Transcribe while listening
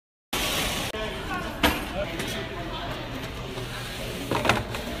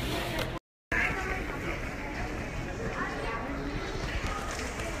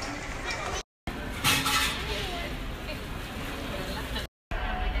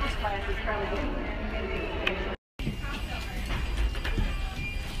Please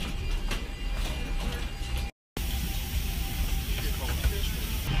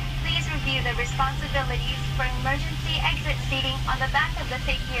review the responsibilities for emergency exit seating on the back of the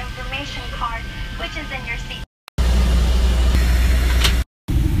safety information card, which is in your seat.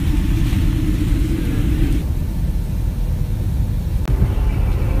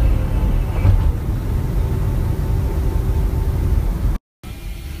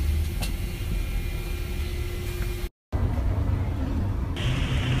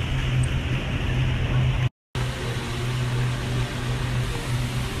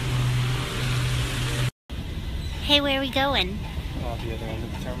 Hey, where are we going? Oh, the other end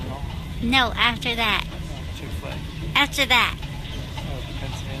of the terminal? No, after that. Oh, Chick-fil-A. After that. Oh,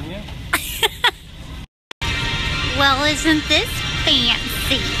 Pennsylvania? Well, isn't this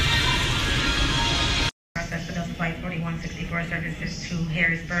fancy? Process for Delta Flight 4164 services to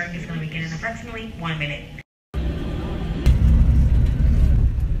Harrisburg is going to begin in approximately 1 minute.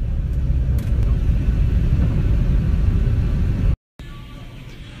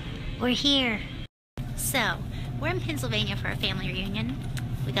 We're here. So, we're in Pennsylvania for a family reunion.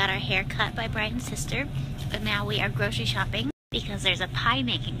 We got our hair cut by Brian's sister, but now we are grocery shopping because there's a pie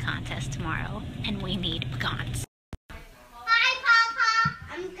making contest tomorrow and we need pecans. Hi, Papa.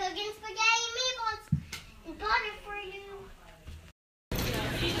 I'm cooking spaghetti meatballs and butter for you.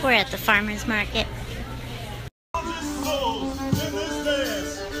 We're at the farmer's market.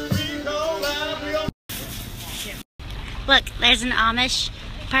 Look, there's an Amish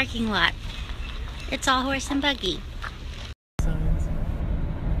parking lot. It's all horse and buggy.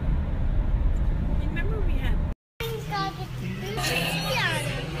 Remember we had...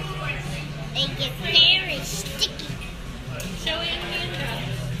 They get very sticky. Show Amanda.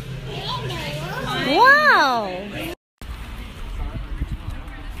 Whoa!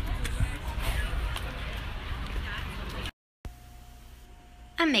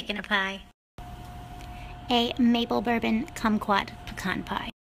 I'm making a pie. A maple bourbon kumquat pecan pie.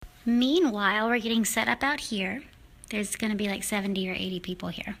 Meanwhile, we're getting set up out here. There's gonna be like 70 or 80 people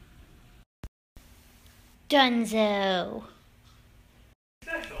here. Dunzo!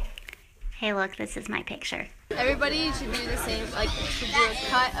 Hey look, this is my picture. Everybody should do the same, like, should do a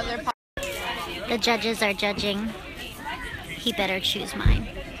cut of their pie. The judges are judging. He better choose mine.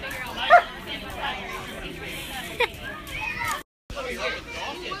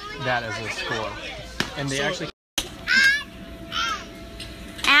 That is a score. And they actually...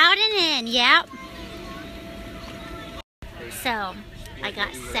 Out and in, yep. So, I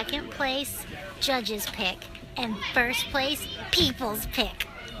got second place, judge's pick, and first place, people's pick.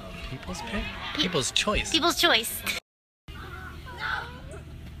 People's pick? People's choice. People's choice.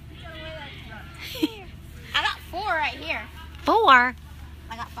 I got 4 right here. 4?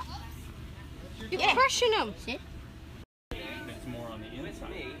 I got 5. You're crushing them. Shit. It's more on the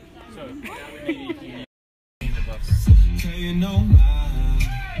inside. So maybe if you need the buff. You know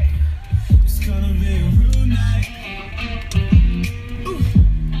it's gonna be a real night.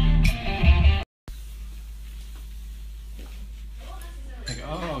 Like,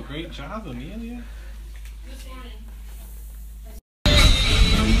 oh, great job, Amelia.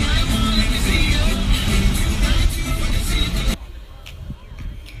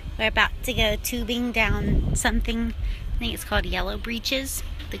 We're about to go tubing down something, I think it's called Yellow Breeches.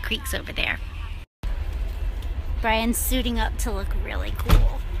 The creek's over there. Brian's suiting up to look really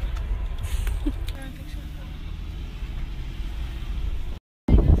cool.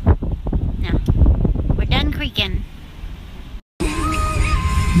 No, we're done creeking.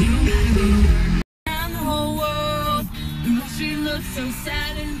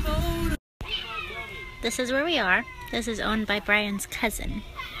 This is where we are. This is owned by Brian's cousin.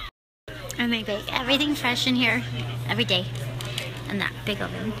 And they bake everything fresh in here every day. And that big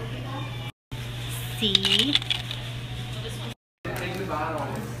oven. See?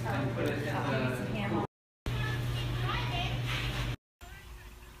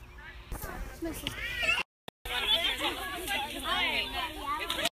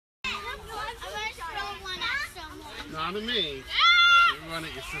 Not to me. You run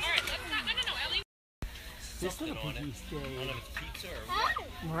it your sister. This little piggy stayed.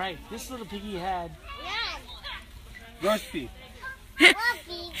 Right, this little piggy had Roast beef.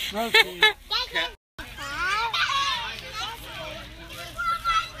 roast beef.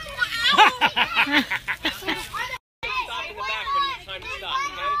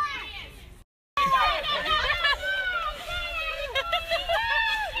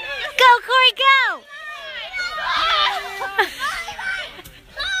 Go, Corey, go!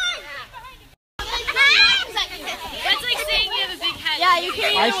 That's like saying you have a big head. Yeah, you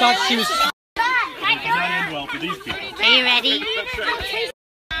can't. I thought she was. Well, for these people. Are you ready? Feel it.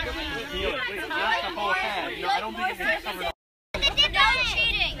 Wait, that's the whole pad. No, I don't think it's covered up.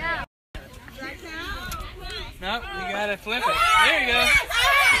 cheating. Nope, you gotta flip it. There you go.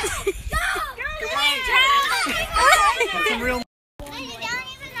 That's some real.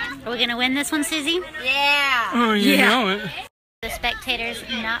 Are we gonna win this one, Susie? Yeah. Oh, you know it. The spectators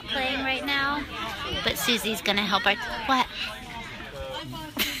not playing right now, but Susie's gonna help her. What?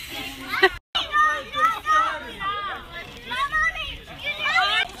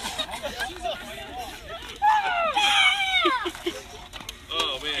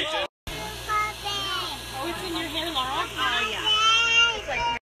 Oh, man. Oh, it's in your hair, Laura? Oh, yeah.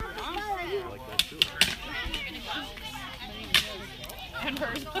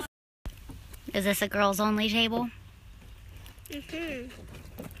 Is this a girls only table?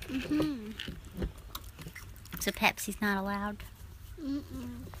 So Pepsi's not allowed?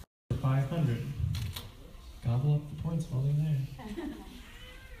 500. Gobble up the points while they're there.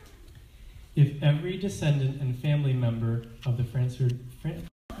 If every descendant and family member of the Francford... 80?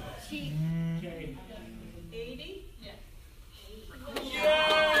 Yeah.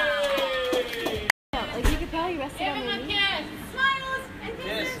 Like you could probably rest it on your knee.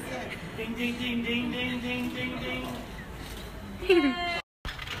 Yes. Ding, ding, ding, ding, ding, ding, ding, ding.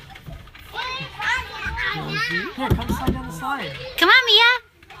 Here, come slide down the slide. Come on, Mia!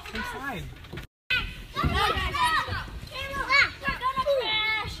 Come slide.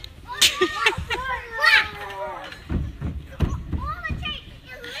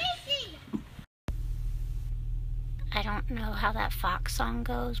 I don't know how that fox song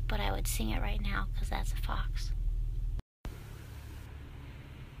goes, but I would sing it right now because that's a fox.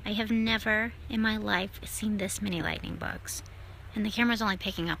 I have never in my life seen this many lightning bugs, and the camera's only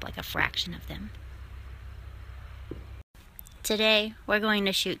picking up like a fraction of them. Today, we're going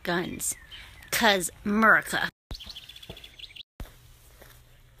to shoot guns, 'cause America.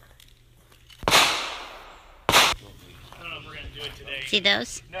 I don't know if we're gonna do it today. See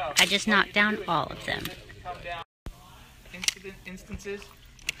those? No. I just knocked down all of them. Come down. Instances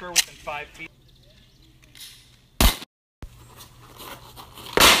occur within 5 feet.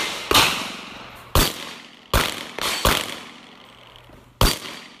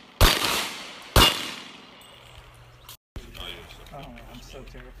 Oh, I'm so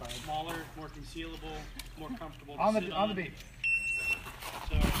terrified. Smaller, more concealable, more comfortable to On sit the beach.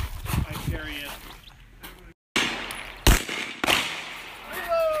 So I carry it.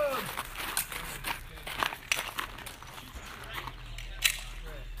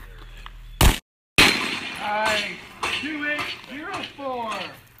 Alright, 2804.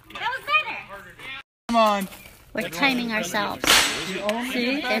 That was better. Come on. We're timing ourselves.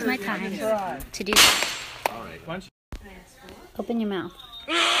 See, there's my time to do that. Punch. Open your mouth.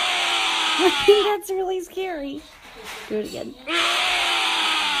 That's really scary. Do it again.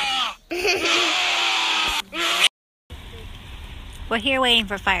 We're here waiting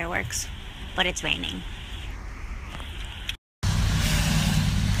for fireworks, but it's raining.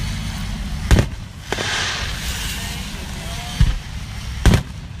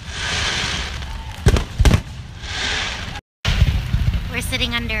 We're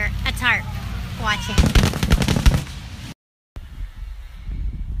sitting under a tarp watching.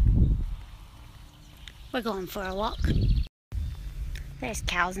 We're going for a walk. There's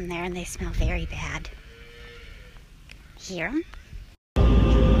cows in there and they smell very bad. Hear 'em?